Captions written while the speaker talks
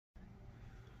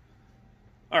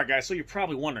Alright guys, so you're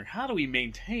probably wondering, how do we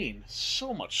maintain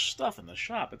so much stuff in the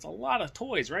shop? It's a lot of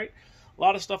toys, right? A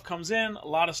lot of stuff comes in, a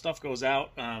lot of stuff goes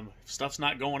out. If stuff's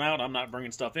not going out, I'm not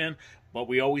bringing stuff in, but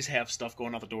we always have stuff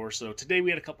going out the door. So today we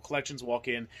had a couple collections walk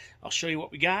in. I'll show you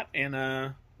what we got, and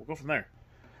we'll go from there.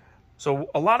 So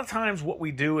a lot of times what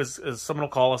we do is someone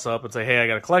will call us up and say, hey, I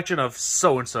got a collection of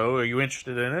so-and-so. Are you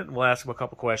interested in it? And we'll ask them a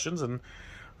couple questions, and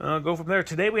go from there.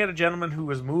 Today we had a gentleman who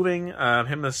was moving. Him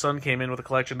and his son came in with a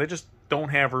collection. They just don't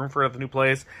have room for it at the new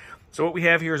place. So what we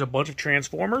have here is a bunch of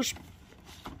Transformers.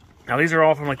 Now these are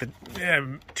all from like the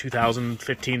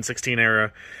 2015-16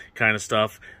 era kind of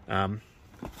stuff.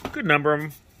 Good number of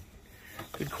them.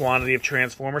 Good quantity of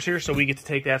Transformers here. So we get to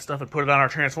take that stuff and put it on our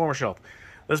Transformer shelf.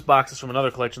 This box is from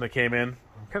another collection that came in.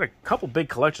 Had a couple big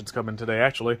collections come in today,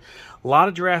 actually. A lot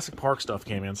of Jurassic Park stuff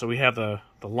came in. So we have the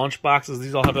lunch boxes.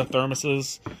 These all have the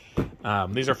thermoses.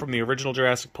 These are from the original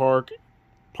Jurassic Park,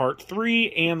 Part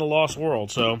 3, and The Lost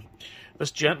World. So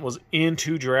this gent was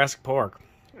into Jurassic Park.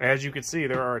 As you can see,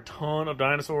 there are a ton of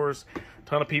dinosaurs, a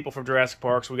ton of people from Jurassic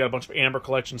Park. So we got a bunch of Amber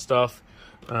Collection stuff.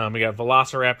 We got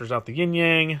Velociraptors out the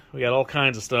yin-yang. We got all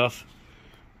kinds of stuff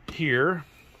here.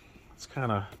 Let's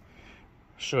kind of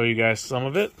show you guys some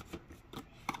of it.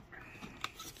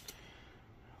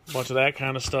 A bunch of that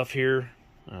kind of stuff here.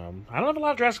 I don't have a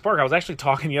lot of Jurassic Park. I was actually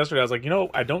talking yesterday. I was like, you know,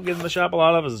 I don't get in the shop a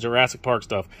lot of is Jurassic Park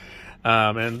stuff.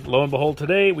 And lo and behold,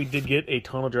 today we did get a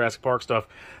ton of Jurassic Park stuff.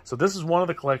 So this is one of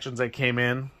the collections that came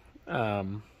in. Got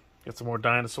some more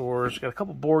dinosaurs. Got a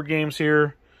couple board games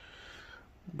here.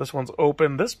 This one's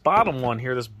open. This bottom one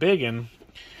here, this big one,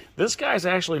 this guy's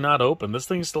actually not open. This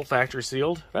thing's still factory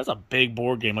sealed. That's a big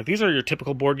board game. Like, these are your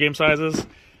typical board game sizes.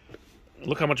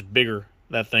 Look how much bigger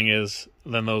that thing is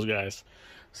than those guys.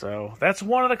 So that's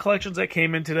one of the collections that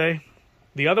came in today.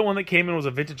 The other one that came in was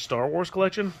a vintage Star Wars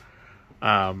collection.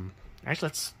 Actually,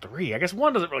 that's 3. I guess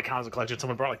one doesn't really count as a collection.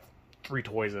 Someone brought like 3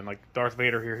 toys in, like Darth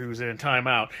Vader here, who's in Time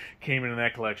Out, came in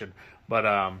that collection. But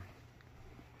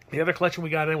the other collection we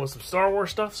got in was some Star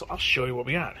Wars stuff, so I'll show you what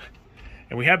we got.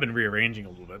 And we have been rearranging a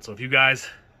little bit, so if you guys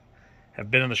have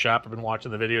been in the shop or been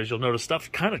watching the videos, you'll notice stuff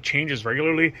kind of changes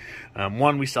regularly.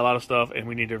 One, we sell out of stuff, and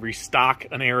we need to restock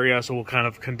an area, so we'll kind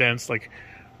of condense, like,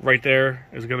 right there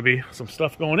is going to be some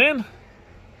stuff going in.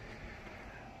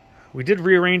 We did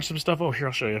rearrange some stuff. Oh, here,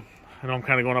 I'll show you. I know I'm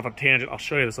kind of going off on a tangent. I'll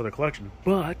show you this other collection,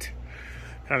 but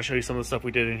kind of show you some of the stuff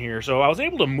we did in here. So I was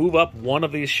able to move up one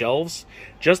of these shelves,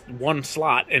 just one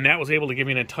slot, and that was able to give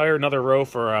me an entire another row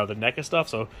for the NECA stuff.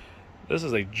 So this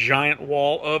is a giant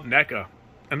wall of NECA.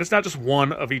 And it's not just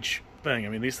one of each thing. I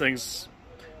mean, these things,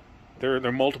 they're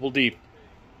multiple deep.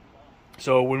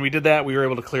 So when we did that, we were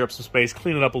able to clear up some space,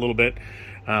 clean it up a little bit.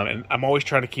 And I'm always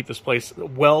trying to keep this place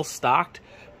well stocked,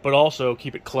 but also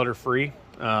keep it clutter free.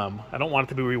 I don't want it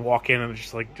to be where you walk in and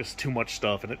it's just too much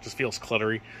stuff and it just feels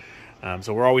cluttery.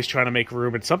 So we're always trying to make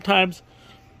room. And sometimes,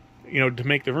 you know, to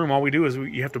make the room, all we do is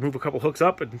you have to move a couple hooks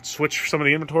up and switch some of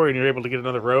the inventory, and you're able to get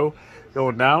another row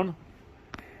going down.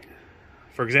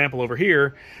 For example, over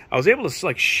here, I was able to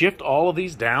like shift all of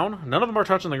these down. None of them are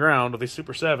touching the ground with these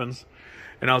Super 7s.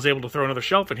 And I was able to throw another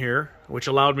shelf in here, which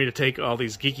allowed me to take all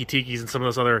these Geeky Tikis and some of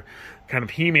this other kind of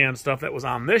He-Man stuff that was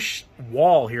on this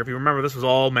wall here. If you remember, this was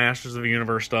all Masters of the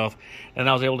Universe stuff. And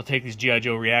I was able to take these G.I.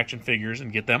 Joe reaction figures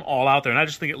and get them all out there. And I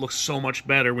just think it looks so much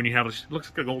better when you have it looks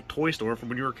like an old toy store from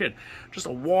when you were a kid. Just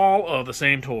a wall of the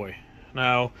same toy.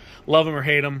 Now, love them or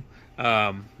hate them,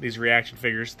 these reaction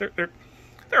figures,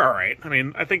 they're all right. I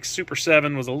mean, I think Super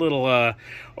 7 was a little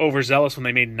overzealous when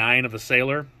they made 9 of the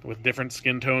Sailor with different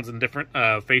skin tones and different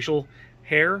facial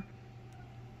hair.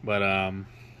 But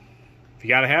if you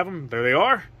gotta have them, there they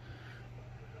are.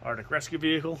 Arctic Rescue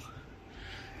Vehicle.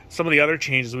 Some of the other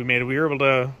changes we made, we were able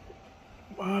to,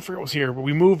 I forget what was here, but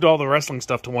we moved all the wrestling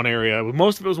stuff to one area.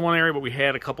 Most of it was one area, but we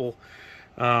had a couple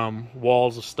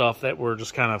walls of stuff that were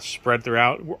just kind of spread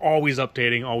throughout. We're always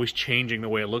updating, always changing the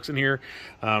way it looks in here.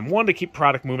 One, to keep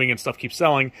product moving and stuff keep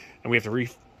selling, and we have to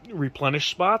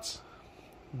replenish spots.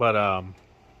 But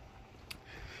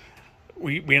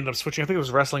we ended up switching. I think it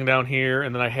was wrestling down here,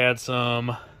 and then I had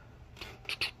some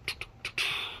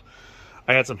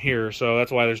here, so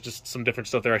that's why there's just some different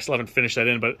stuff there. I still haven't finished that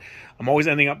in, but I'm always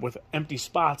ending up with empty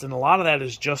spots, and a lot of that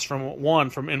is just from, one,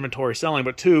 from inventory selling,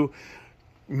 but two,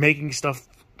 making stuff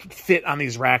fit on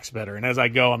these racks better. And as I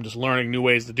go, I'm just learning new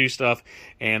ways to do stuff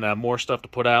and more stuff to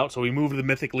put out. So we moved to the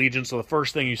Mythic Legion. So the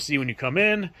first thing you see when you come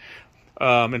in,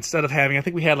 instead of having, I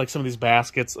think we had like some of these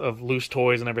baskets of loose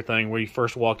toys and everything where you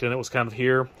first walked in, it was kind of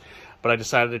here. But I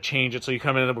decided to change it. So you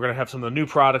come in and we're going to have some of the new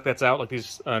product that's out, like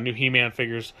these new He-Man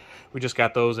figures. We just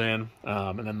got those in.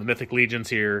 And then the Mythic Legions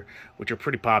here, which are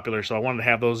pretty popular. So I wanted to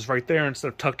have those right there instead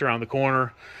of tucked around the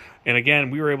corner. And again,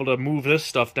 we were able to move this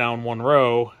stuff down one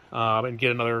row and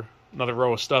get another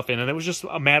row of stuff in. And it was just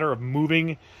a matter of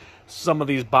moving some of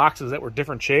these boxes that were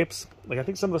different shapes. Like, I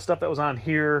think some of the stuff that was on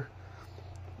here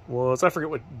was, I forget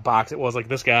what box it was, like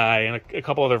this guy and a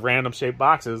couple other random shaped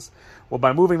boxes. Well,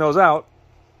 by moving those out,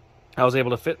 I was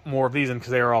able to fit more of these in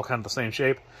because they are all kind of the same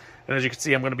shape. And as you can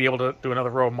see, I'm going to be able to do another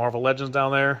row of Marvel Legends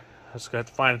down there. I just got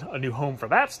to find a new home for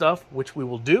that stuff, which we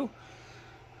will do.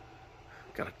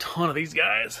 Got a ton of these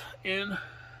guys in.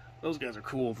 Those guys are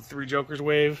cool. The 3 Jokers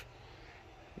wave.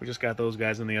 We just got those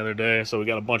guys in the other day, so we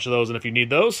got a bunch of those, and if you need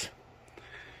those.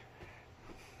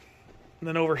 And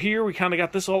then over here, we kind of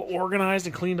got this all organized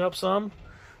and cleaned up some.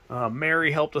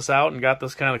 Mary helped us out and got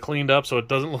this kind of cleaned up so it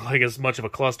doesn't look like as much of a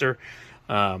cluster.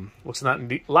 Looks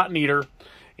a lot neater.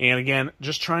 And again,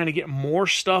 just trying to get more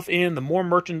stuff in. The more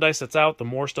merchandise that's out, the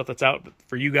more stuff that's out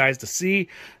for you guys to see.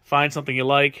 Find something you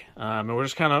like. And we're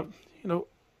just kind of, you know,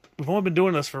 we've only been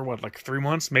doing this for, what, like 3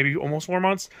 months? Maybe almost 4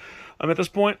 months at this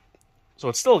point. So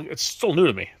it's still new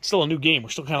to me. It's still a new game. We're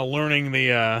still kind of learning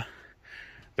the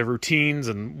routines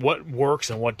and what works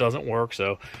and what doesn't work.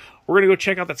 So we're going to go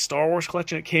check out that Star Wars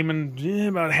collection. It came in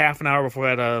about half an hour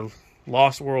before that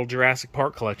Lost World Jurassic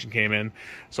Park collection came in.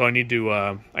 So I needed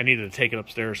to take it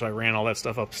upstairs. So I ran all that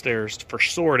stuff upstairs for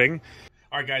sorting.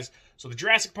 All right, guys. So the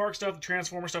Jurassic Park stuff, the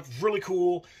Transformer stuff, really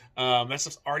cool. That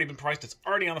stuff's already been priced. It's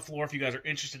already on the floor if you guys are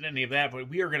interested in any of that. But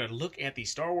we are going to look at the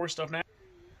Star Wars stuff now,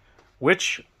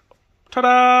 which,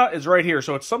 ta-da, is right here.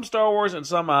 So it's some Star Wars and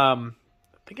some, I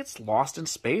think it's Lost in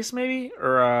Space, maybe?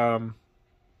 Or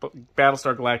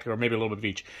Battlestar Galactica, or maybe a little bit of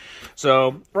each.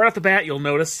 So right off the bat, you'll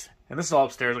notice, and this is all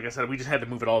upstairs. Like I said, we just had to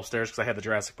move it all upstairs because I had the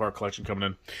Jurassic Park collection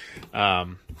coming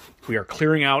in. We are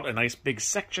clearing out a nice big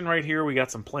section right here. We got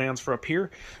some plans for up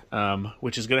here,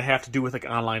 which is going to have to do with like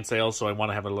online sales. So I want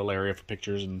to have a little area for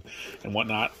pictures and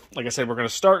whatnot. Like I said, we're going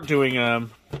to start doing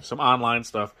some online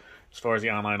stuff as far as the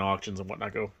online auctions and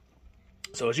whatnot go.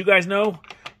 So as you guys know,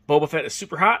 Boba Fett is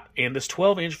super hot, and this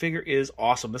 12-inch figure is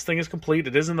awesome. This thing is complete.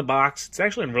 It is in the box. It's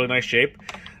actually in really nice shape.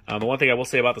 The one thing I will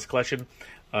say about this collection,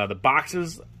 the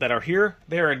boxes that are here,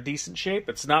 they're in decent shape.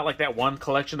 It's not like that one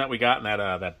collection that we got in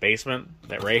that basement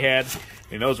that Ray had.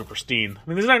 I mean, those were pristine. I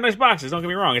mean, these are nice boxes. Don't get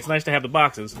me wrong. It's nice to have the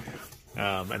boxes.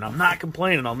 And I'm not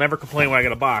complaining. I'll never complain when I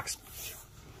get a box.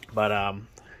 But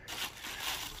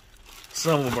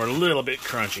some of them are a little bit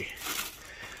crunchy.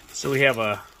 So we have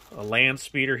a land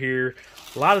speeder here.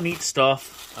 A lot of neat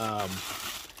stuff.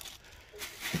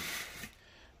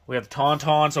 We have the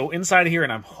Tauntaun. So inside of here,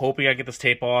 and I'm hoping I get this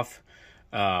tape off,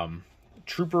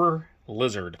 Trooper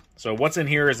Lizard. So what's in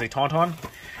here is a Tauntaun.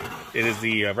 It is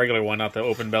the regular one, not the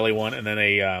open belly one, and then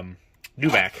a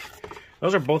Dewback.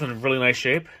 Those are both in really nice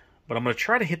shape, but I'm going to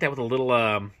try to hit that with a little,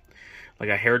 like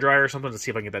a hairdryer or something to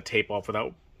see if I can get that tape off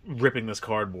without ripping this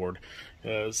cardboard,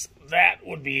 because that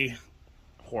would be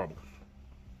horrible.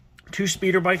 2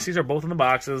 speeder bikes. These are both in the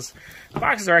boxes. The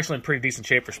boxes are actually in pretty decent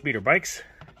shape for speeder bikes.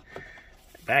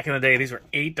 Back in the day, these were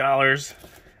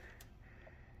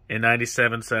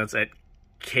 $8.97 at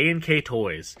K&K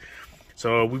Toys.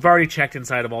 So we've already checked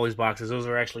inside of all these boxes. Those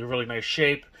are actually really nice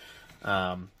shape.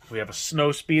 We have a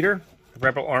snow speeder, the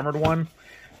Rebel Armored one.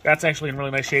 That's actually in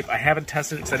really nice shape. I haven't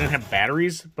tested it because I didn't have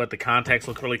batteries, but the contacts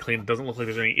look really clean. It doesn't look like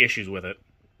there's any issues with it.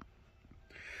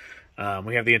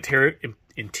 We have the interior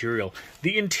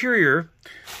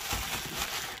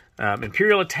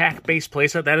Imperial Attack base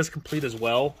playset. That is complete as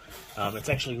well. It's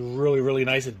actually really, really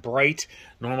nice and bright.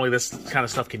 Normally this kind of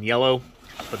stuff can yellow,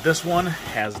 but this one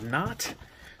has not.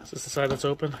 Is this the side that's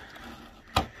open?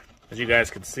 As you guys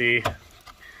can see,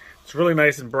 it's really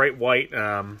nice and bright white.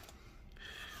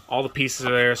 All the pieces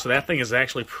are there, so that thing is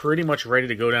actually pretty much ready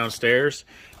to go downstairs.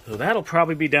 So that'll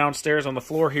probably be downstairs on the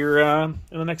floor here in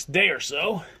the next day or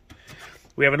so.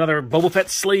 We have another Boba Fett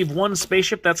Slave 1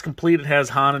 spaceship. That's complete. It has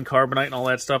Han and Carbonite and all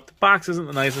that stuff. The box isn't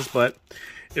the nicest, but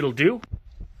it'll do.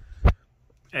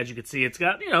 As you can see, it's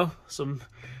got, you know, some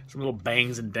little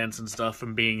bangs and dents and stuff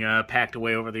from being packed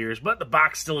away over the years. But the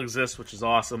box still exists, which is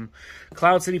awesome.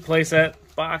 Cloud City playset.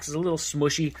 Box is a little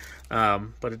smushy,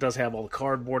 but it does have all the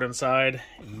cardboard inside.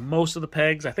 And most of the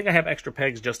pegs. I think I have extra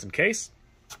pegs just in case.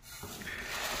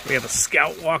 We have a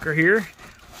Scout Walker here.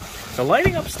 The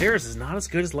lighting upstairs is not as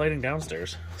good as lighting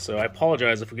downstairs, so I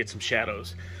apologize if we get some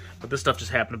shadows. But this stuff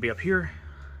just happened to be up here.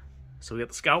 So we got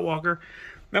the Scout Walker.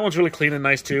 That one's really clean and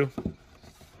nice too.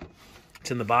 It's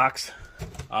in the box,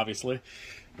 obviously.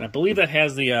 And I believe that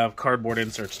has the cardboard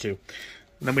inserts too.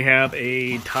 And then we have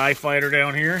a TIE Fighter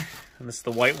down here, and this is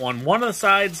the white one. One of the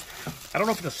sides, I don't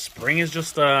know if the spring is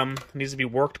just needs to be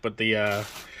worked, but the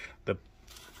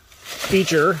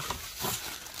feature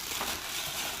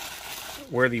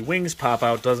where the wings pop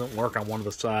out doesn't work on one of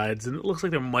the sides, and it looks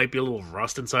like there might be a little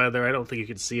rust inside there. I don't think you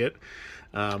can see it,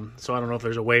 so I don't know if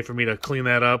there's a way for me to clean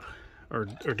that up or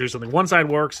do something. One side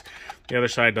works, the other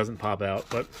side doesn't pop out,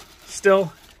 but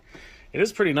still, it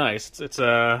is pretty nice. It's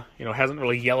you know, hasn't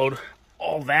really yellowed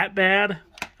all that bad,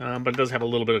 but it does have a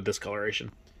little bit of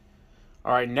discoloration.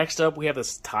 All right, next up we have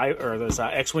this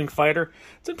X-Wing fighter.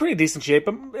 It's in pretty decent shape.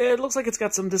 It looks like it's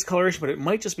got some discoloration, but it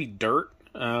might just be dirt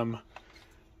from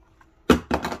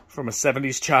a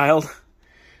 70s child.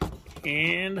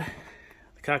 And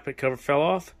the cockpit cover fell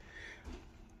off.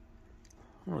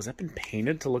 Oh, has that been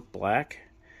painted to look black?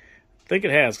 I think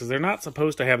it has, because they're not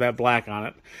supposed to have that black on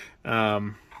it.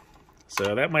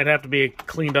 So that might have to be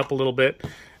cleaned up a little bit.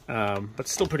 But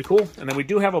still pretty cool. And then we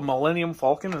do have a Millennium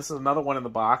Falcon. This is another one in the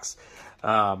box.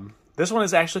 This one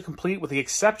is actually complete with the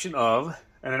exception of,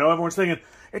 and I know everyone's thinking,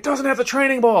 it doesn't have the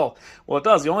training ball. Well, it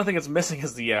does. The only thing it's missing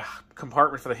is the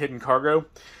compartment for the hidden cargo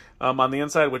on the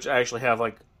inside, which I actually have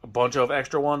like a bunch of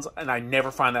extra ones, and I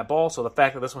never find that ball. So the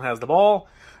fact that this one has the ball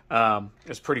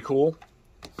is pretty cool.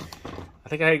 I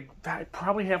think I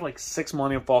probably have like 6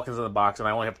 Millennium Falcons in the box, and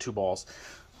I only have 2 balls.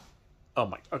 Oh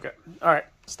my, okay. All right,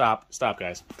 stop,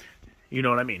 guys. You know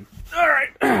what I mean. All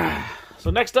right, so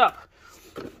next up,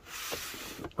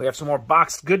 we have some more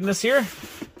boxed goodness here.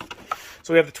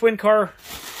 So we have the twin pod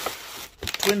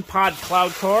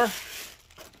cloud car.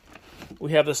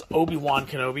 We have this Obi-Wan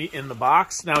Kenobi in the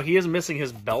box. Now, he is missing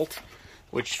his belt,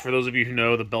 which, for those of you who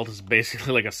know, the belt is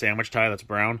basically like a sandwich tie that's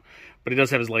brown. But he does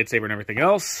have his lightsaber and everything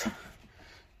else.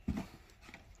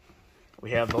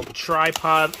 We have the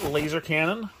tripod laser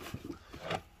cannon.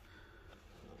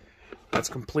 That's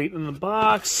complete in the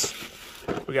box.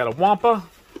 We got a Wampa,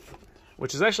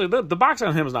 which is actually, the box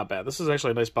on him is not bad. This is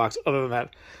actually a nice box other than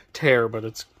that tear, but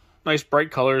it's nice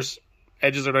bright colors.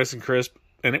 Edges are nice and crisp,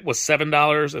 and it was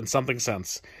 $7 and something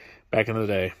cents back in the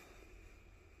day.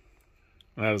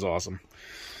 That is awesome.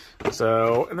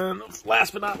 So, and then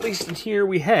last but not least in here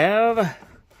we have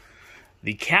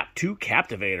the Cap 2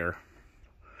 Captivator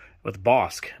with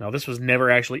Bosk. Now, this was never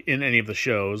actually in any of the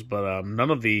shows, but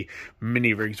none of the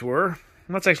mini rigs were.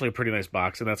 And that's actually a pretty nice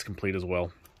box, and that's complete as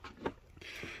well.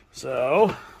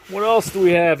 So, what else do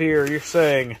we have here? You're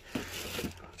saying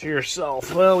to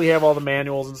yourself, well, we have all the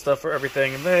manuals and stuff for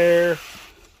everything in there.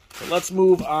 So let's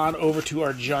move on over to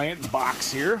our giant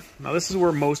box here. Now, this is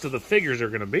where most of the figures are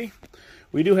going to be.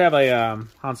 We do have a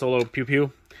Han Solo Pew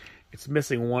Pew. It's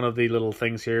missing one of the little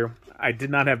things here. I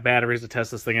did not have batteries to test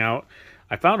this thing out.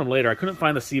 I found them later. I couldn't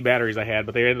find the C batteries I had,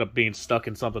 but they ended up being stuck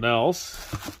in something else.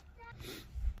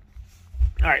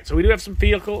 All right, so we do have some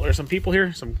people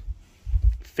here, some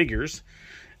figures.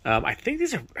 I think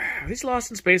are these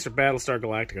Lost in Space or Battlestar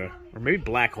Galactica, or maybe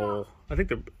Black Hole. I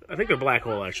think they're Black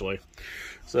Hole actually.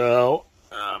 So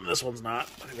this one's not.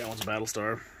 I think that one's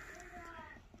Battlestar.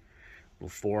 Little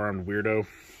four-armed weirdo.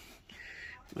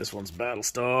 This one's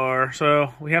Battlestar.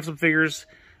 So we have some figures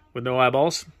with no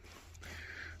eyeballs.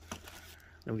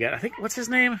 And we got, I think, what's his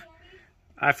name?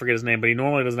 I forget his name, but he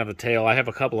normally doesn't have a tail. I have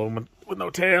a couple of them with no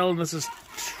tail, and this is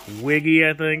Twiggy,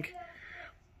 I think.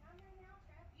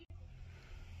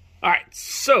 Alright,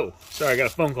 so, sorry, I got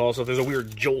a phone call, so if there's a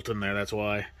weird jolt in there, that's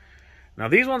why. Now,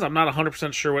 these ones, I'm not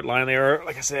 100% sure what line they are.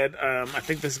 Like I said, I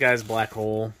think this guy's Black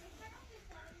Hole.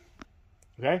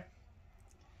 Okay?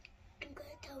 I'm gonna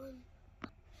tell him.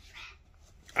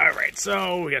 Alright,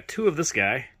 so we got 2 of this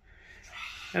guy.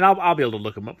 And I'll be able to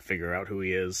look him up and figure out who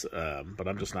he is, but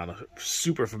I'm just not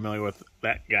super familiar with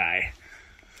that guy.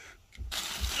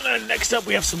 And then next up,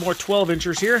 we have some more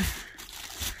 12-inchers here.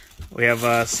 We have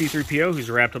C-3PO, who's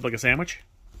wrapped up like a sandwich.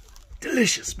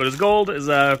 Delicious, but his gold is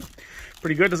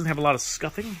pretty good. Doesn't have a lot of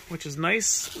scuffing, which is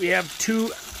nice. We have 3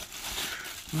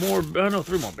 more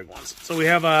big ones. So we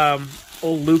have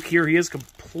old Luke here. He is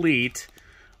complete,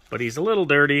 but he's a little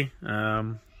dirty.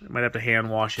 Might have to hand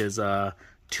wash his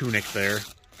tunic there.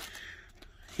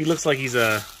 He looks like he's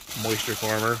a moisture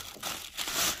farmer.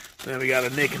 Then we got a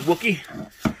naked Wookiee.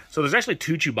 So there's actually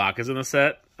 2 Chewbacca's in the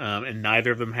set, and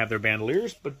neither of them have their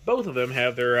bandoliers, but both of them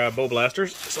have their bow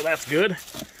blasters, so that's good.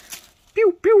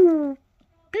 Pew, pew,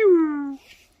 pew.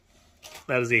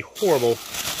 That is a horrible,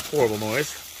 horrible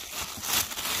noise.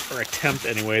 Or attempt,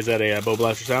 anyways, at a bow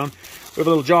blaster sound. We have a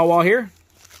little Jawa here.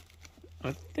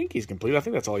 I think he's complete. I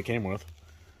think that's all he came with.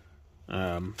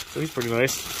 So he's pretty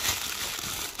nice.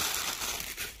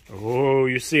 Oh,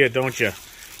 you see it, don't you?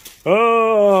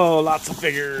 Oh, lots of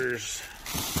figures.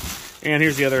 And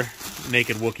here's the other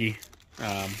naked Wookiee.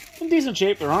 In decent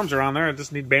shape. Their arms are on there. I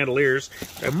just need bandoliers.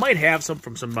 I might have some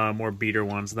from some more beater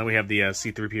ones. And then we have the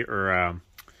C-3PO or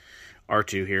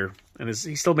R2 here. And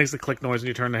he still makes the click noise when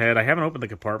you turn the head. I haven't opened the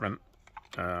compartment.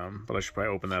 But I should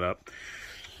probably open that up.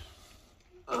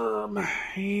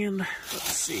 And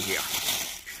let's see here.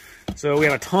 So we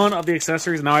have a ton of the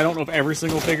accessories. Now I don't know if every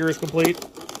single figure is complete.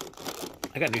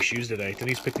 I got new shoes today.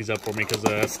 Denise picked these up for me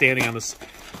because standing on this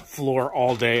floor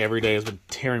all day, every day, has been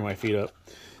tearing my feet up.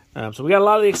 So we got a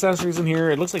lot of the accessories in here.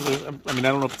 It looks like there's, I mean, I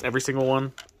don't know if it's every single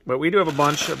one, but we do have a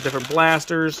bunch of different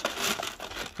blasters.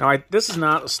 Now, this is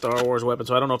not a Star Wars weapon,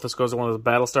 so I don't know if this goes to one of the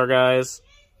Battlestar guys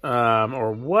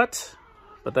or what,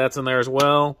 but that's in there as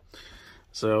well.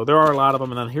 So there are a lot of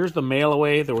them. And then here's the mail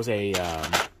away. There was a,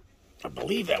 I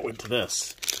believe that went to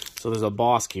this. So there's a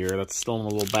boss here that's still in a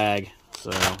little bag. So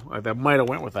that might have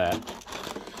went with that.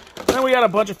 And then we got a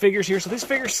bunch of figures here. So these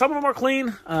figures, some of them are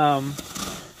clean.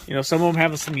 You know, some of them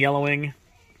have some yellowing.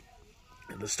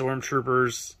 The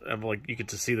Stormtroopers, like, you get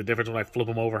to see the difference when I flip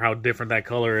them over, how different that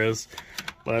color is.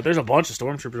 But there's a bunch of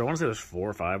Stormtroopers. I want to say there's 4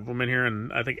 or 5 of them in here,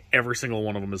 and I think every single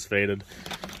one of them is faded.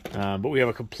 But we have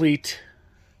a complete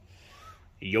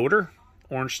Yoda,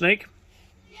 Orange Snake.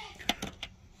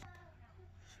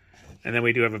 And then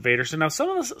we do have a Vader. So now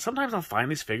sometimes I'll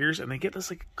find these figures, and they get this,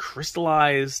 like,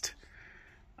 crystallized,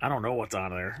 I don't know what's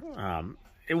on there.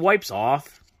 It wipes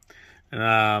off.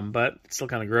 But it's still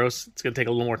kind of gross. It's going to take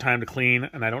a little more time to clean,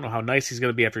 and I don't know how nice he's going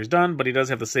to be after he's done, but he does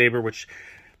have the saber, which,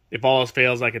 if all else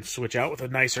fails, I can switch out with a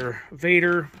nicer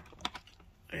Vader.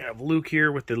 I have Luke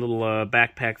here with the little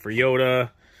backpack for Yoda.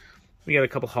 We got a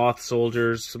couple Hoth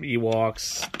soldiers, some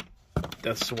Ewoks,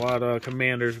 Death Squad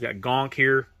commanders. We got Gonk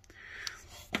here.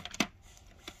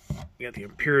 We got the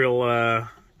Imperial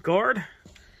Guard.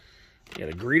 We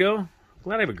got a Greedo.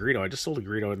 Glad I have a Greedo. I just sold a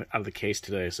Greedo out of the case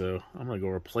today, so I'm going to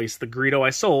go replace the Greedo I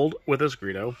sold with this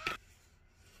Greedo.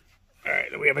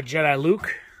 Alright, then we have a Jedi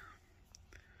Luke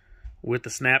with the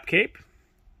snap cape.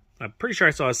 I'm pretty sure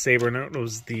I saw a saber, and it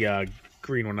was the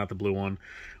green one, not the blue one.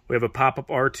 We have a pop-up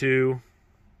R2,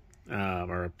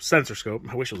 or a sensor scope.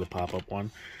 I wish it was a pop-up one.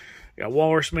 We got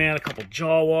Walrus Man, a couple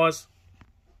Jawas.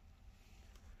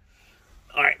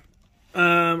 Alright,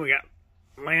 we got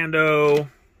Lando.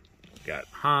 Got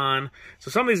Han. So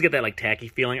some of these get that like tacky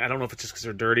feeling. I don't know if it's just because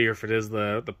they're dirty or if it is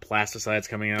the plasticides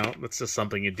coming out. That's just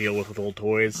something you deal with old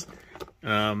toys.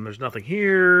 There's nothing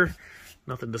here.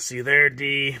 Nothing to see there,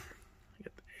 D.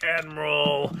 Got the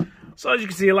Admiral. So as you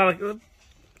can see, a lot of,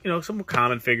 you know, some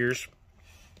common figures.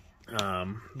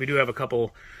 We do have a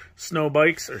couple some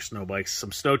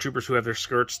snowtroopers who have their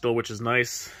skirts still, which is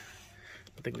nice.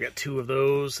 I think we got 2 of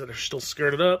those that are still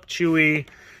skirted up. Chewie,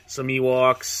 some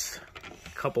Ewoks.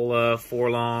 Couple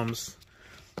Forloms.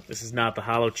 This is not the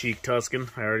Hollow Cheek Tusken.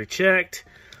 I already checked.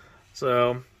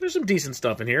 So there's some decent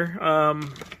stuff in here.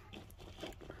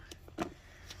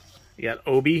 You got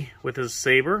Obi with his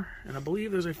saber, and I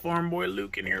believe there's a Farm Boy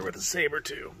Luke in here with a saber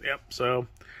too. Yep. So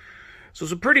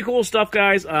some pretty cool stuff,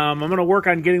 guys. I'm gonna work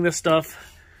on getting this stuff.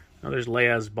 Oh, there's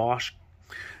Leia's Bosch.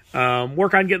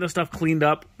 Work on getting this stuff cleaned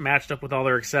up, matched up with all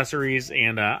their accessories,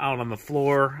 and out on the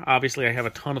floor. Obviously, I have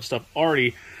a ton of stuff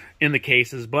already in the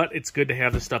cases, but it's good to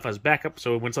have this stuff as backup,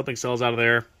 so when something sells out of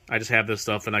there, I just have this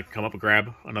stuff, and I can come up and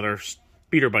grab another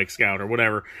speeder bike scout or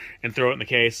whatever, and throw it in the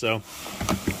case. So,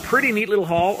 pretty neat little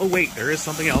haul. Oh, wait, there is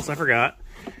something else I forgot.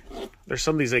 There's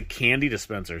some of these like candy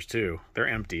dispensers, too. They're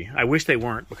empty. I wish they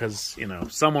weren't, because, you know,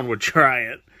 someone would try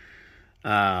it.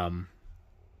 That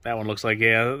one looks like,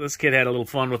 yeah, this kid had a little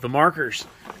fun with the markers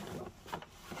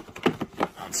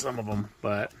on some of them,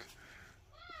 but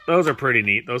those are pretty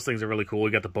neat. Those things are really cool.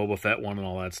 We got the Boba Fett one and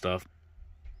all that stuff.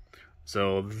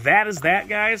 So that is that,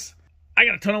 guys. I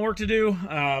got a ton of work to do.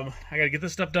 I got to get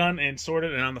this stuff done and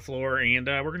sorted and on the floor, and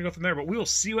we're going to go from there. But we will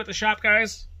see you at the shop,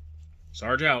 guys.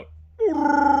 Sarge out.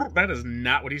 That is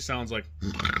not what he sounds like.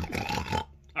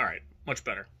 All right, much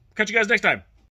better. Catch you guys next time.